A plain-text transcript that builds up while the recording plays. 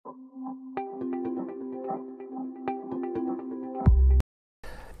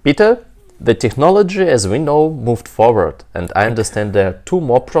Peter, the technology, as we know, moved forward, and I understand there are 2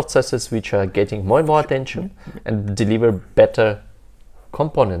 more processes which are getting more and more attention and deliver better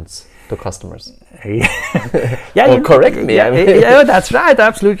components to customers. Yeah, or correct me. Yeah, I mean. yeah, that's right,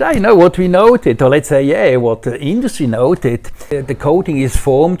 absolutely right. You know what we noted, or let's say, yeah, what the industry noted, the coating is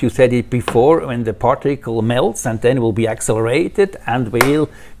formed, you said it before, when the particle melts and then will be accelerated and will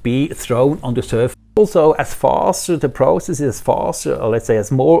be thrown on the surface. Also, as faster the process is, faster, or let's say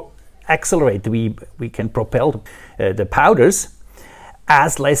as more accelerated we can propel the powders,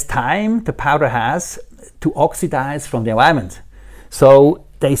 as less time the powder has to oxidize from the environment. So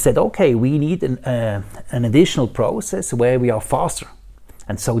they said, okay, we need an additional process where we are faster.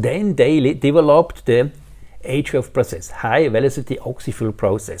 And so then they developed the HVOF process, high velocity oxy-fuel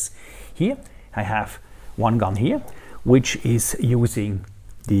process. Here I have one gun here, which is using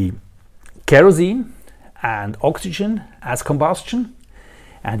the kerosene and oxygen as combustion.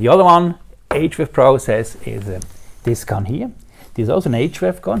 And the other one, HVOF process, is this gun here. This is also an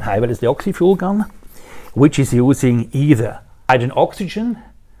HVOF gun, high velocity oxy-fuel gun, which is using either hydrogen oxygen,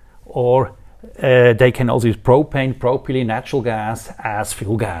 or they can also use propane, propylene, natural gas as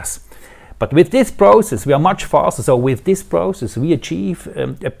fuel gas. But with this process we are much faster. So with this process we achieve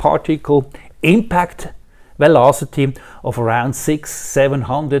a particle impact velocity of around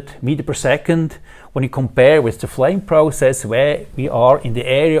 600-700 meters per second when you compare with the flame process, where we are in the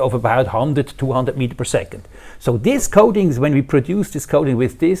area of about 100-200 meters per second. So these coatings, when we produce this coating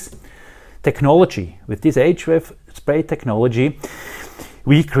with this technology, with this HVOF spray technology,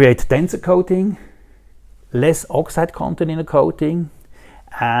 we create denser coating, less oxide content in the coating,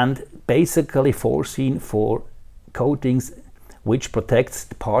 and basically foreseen for coatings which protects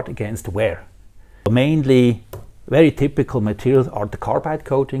the part against wear. Mainly very typical materials are the carbide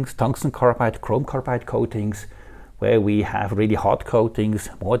coatings, tungsten carbide, chrome carbide coatings, where we have really hard coatings,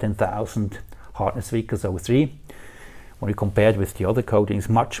 more than 1000 hardness vickers over 3. When you compare it with the other coatings,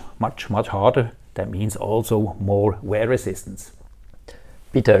 much harder. That means also more wear resistance.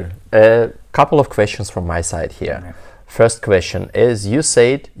 Peter, a couple of questions from my side here. Yeah. First question is, you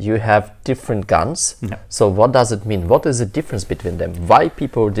said you have different guns. Yeah. So what does it mean? What is the difference between them? Why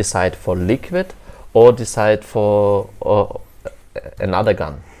people decide for liquid or decide for another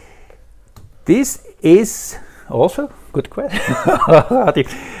gun? This is also a good question.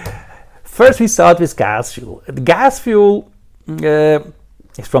 First we start with gas fuel. The gas fuel is,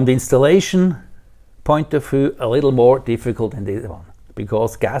 from the installation point of view, a little more difficult than this one,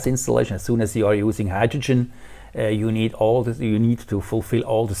 because gas installation, as soon as you are using hydrogen, you need to fulfill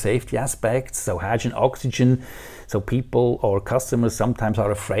all the safety aspects. So hydrogen, oxygen. So people or customers sometimes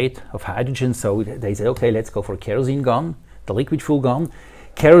are afraid of hydrogen, so they say, okay, let's go for a kerosene gun, the liquid fuel gun.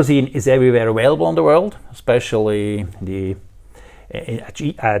 Kerosene is everywhere available in the world, especially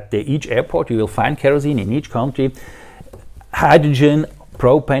at each airport you will find kerosene in each country. Hydrogen,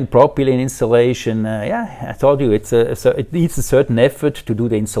 propane, propylene installation, yeah, I told you it needs a certain effort to do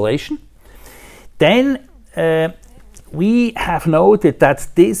the installation. Then we have noted that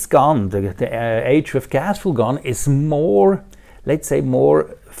this gun, the HVOF gas fuel gun, is more, let's say,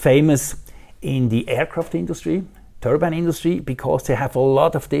 more famous in the aircraft industry, turbine industry, because they have a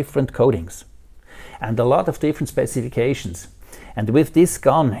lot of different coatings and a lot of different specifications. And with this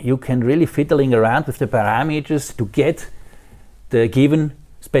gun you can really fiddling around with the parameters to get the given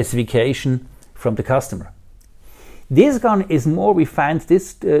specification from the customer. This gun is more, we find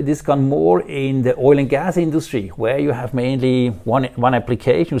this gun more in the oil and gas industry, where you have mainly one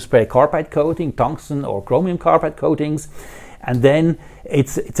application, you spray carbide coating, tungsten or chromium carbide coatings, and then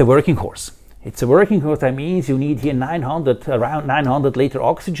it's a working horse. It's a working horse. That means you need here around 900 liter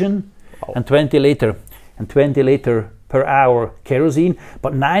oxygen, wow, and 20 liter per hour kerosene.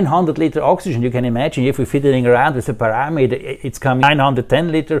 But 900 liter oxygen, you can imagine if we're fiddling around with a parameter, it's coming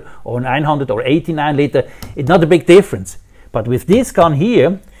 910 liter or 900 or 89 liter. It's not a big difference. But with this gun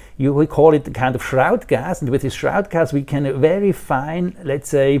here, we call it the kind of shroud gas, and with this shroud gas we can very fine, let's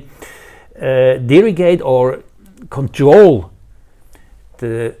say, dirigate or control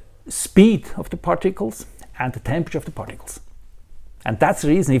the speed of the particles and the temperature of the particles. And that's the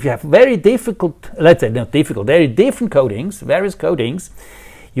reason, if you have very difficult, let's say not difficult, very different coatings, various coatings,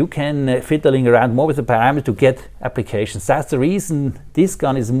 you can fiddling around more with the parameters to get applications. That's the reason this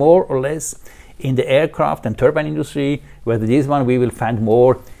gun is more or less in the aircraft and turbine industry, where this one we will find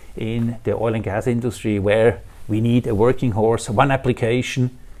more in the oil and gas industry, where we need a working horse, one application.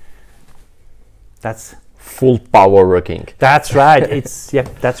 That's full power working. That's right. It's, yeah,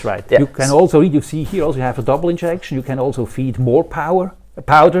 that's right. Yeah. You can also, you see here also you have a double injection. You can also feed more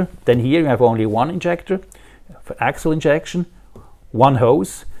powder than here. You have only one injector for axle injection, one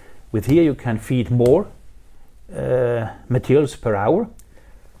hose. With here you can feed more materials per hour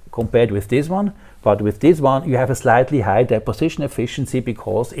compared with this one, but with this one you have a slightly high deposition efficiency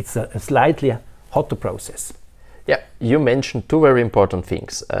because it's a slightly hotter process. Yeah, you mentioned two very important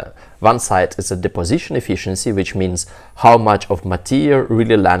things. One side is a deposition efficiency, which means how much of material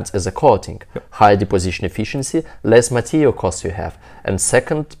really lands as a coating. Yep. High deposition efficiency, less material cost you have. And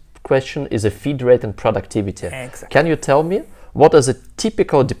second question is a feed rate and productivity. Exactly. Can you tell me what are the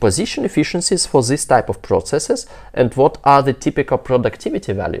typical deposition efficiencies for this type of processes and what are the typical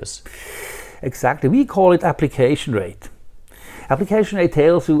productivity values? Exactly, we call it application rate. Application rate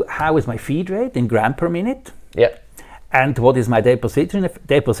tells you how is my feed rate in gram per minute. Yeah. And what is my deposition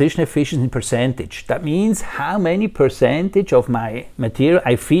efficiency in percentage. That means how many percentage of my material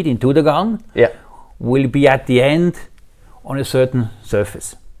I feed into the gun will be at the end on a certain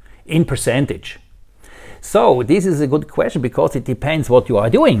surface in percentage. So this is a good question because it depends what you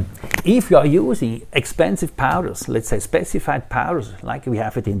are doing. If you are using expensive powders, let's say specified powders like we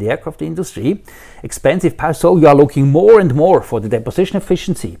have it in the aircraft industry, expensive powders, so you are looking more and more for the deposition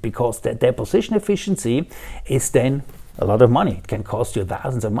efficiency because the deposition efficiency is then a lot of money. It can cost you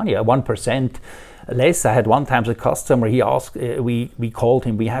thousands of money. 1% less. I had one time a customer, he asked, we called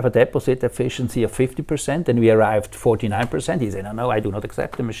him, we have a deposit efficiency of 50% and we arrived 49%. He said, no, I do not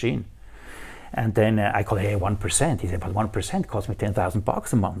accept the machine. And then I called, hey, 1%. He said, but 1% cost me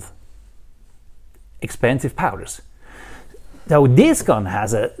 $10,000 a month. Expensive powders. Now this gun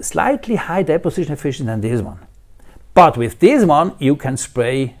has a slightly high deposition efficiency than this one. But with this one, you can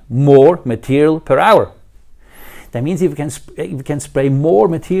spray more material per hour. That means if you can spray more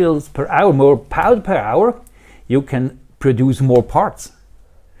materials per hour, more powder per hour, you can produce more parts.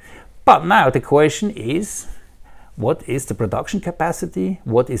 But now the question is, what is the production capacity?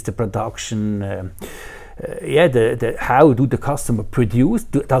 What is the production? How do the customer produce?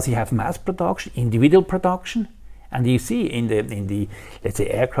 Does he have mass production, individual production? And you see in the let's say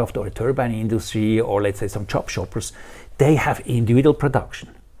aircraft or turbine industry, or let's say some chop shoppers, they have individual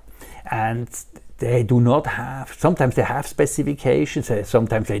production, and they do not have. Sometimes they have specifications.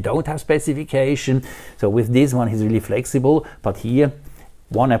 Sometimes they don't have specification. So with this one, he's really flexible. But here,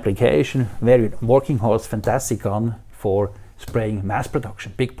 one application, Workhorse, fantastic gun for spraying mass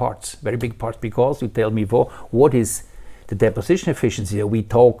production, big parts, very big parts, because you tell me what is the deposition efficiency.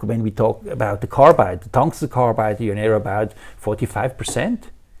 When we talk about the carbide, the tungsten carbide, you're near about 45%,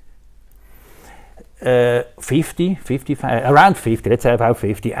 50, 55, around 50, let's say about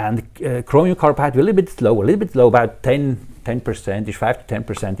 50, and chromium carbide, a little bit low, about 10%, 5 to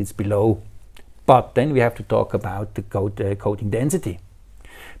 10% it's below. But then we have to talk about the coating density.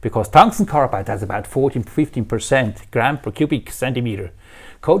 Because tungsten carbide has about 14–15% gram per cubic centimeter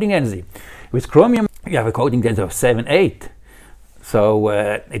coating density. With chromium, you have a coating density of 7–8. So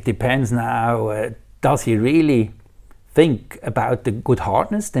it depends now, does he really think about the good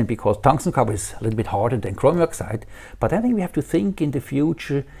hardness? Then because tungsten carbide is a little bit harder than chromium oxide. But I think we have to think in the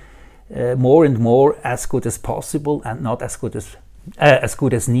future more and more as good as possible and not as good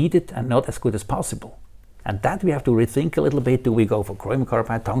as needed and not as good as possible. And that we have to rethink a little bit. Do we go for chromium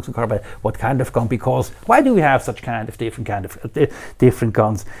carbide, tungsten carbide? What kind of gun? Because why do we have such different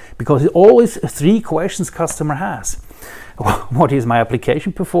guns? Because it's always three questions customer has. What is my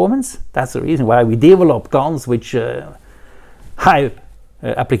application performance? That's the reason why we develop guns which high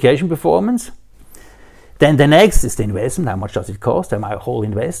application performance. Then the next is the investment. How much does it cost? My whole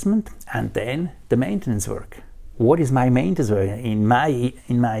investment, and then the maintenance work. What is my maintenance work? In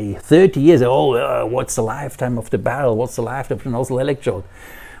my 30 years, what's the lifetime of the barrel? What's the lifetime of the nozzle electrode?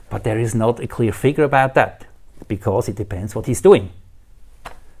 But there is not a clear figure about that, because it depends what he's doing.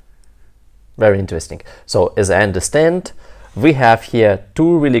 Very interesting. So as I understand, we have here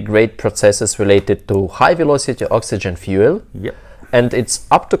two really great processes related to high velocity oxygen fuel. Yep. And it's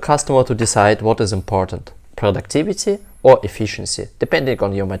up to customer to decide what is important, productivity or efficiency, depending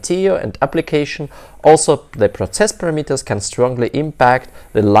on your material and application. Also, the process parameters can strongly impact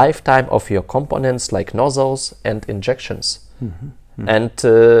the lifetime of your components like nozzles and injections. And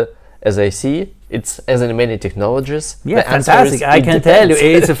as I see, it's as in many technologies. Yeah, fantastic. I can tell you,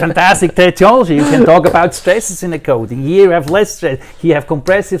 it's a fantastic technology. You can talk about stresses in a coating. Here you have less stress. Here you have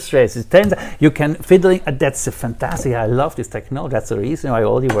compressive stresses. You can fiddle. That's a fantastic. I love this technology. That's the reason I'm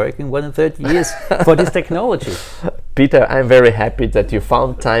already working more than 30 years for this technology. Peter, I'm very happy that you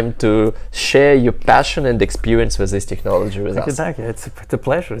found time to share your passion and experience with this technology with us. Exactly. It's a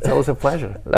pleasure. It's always a pleasure.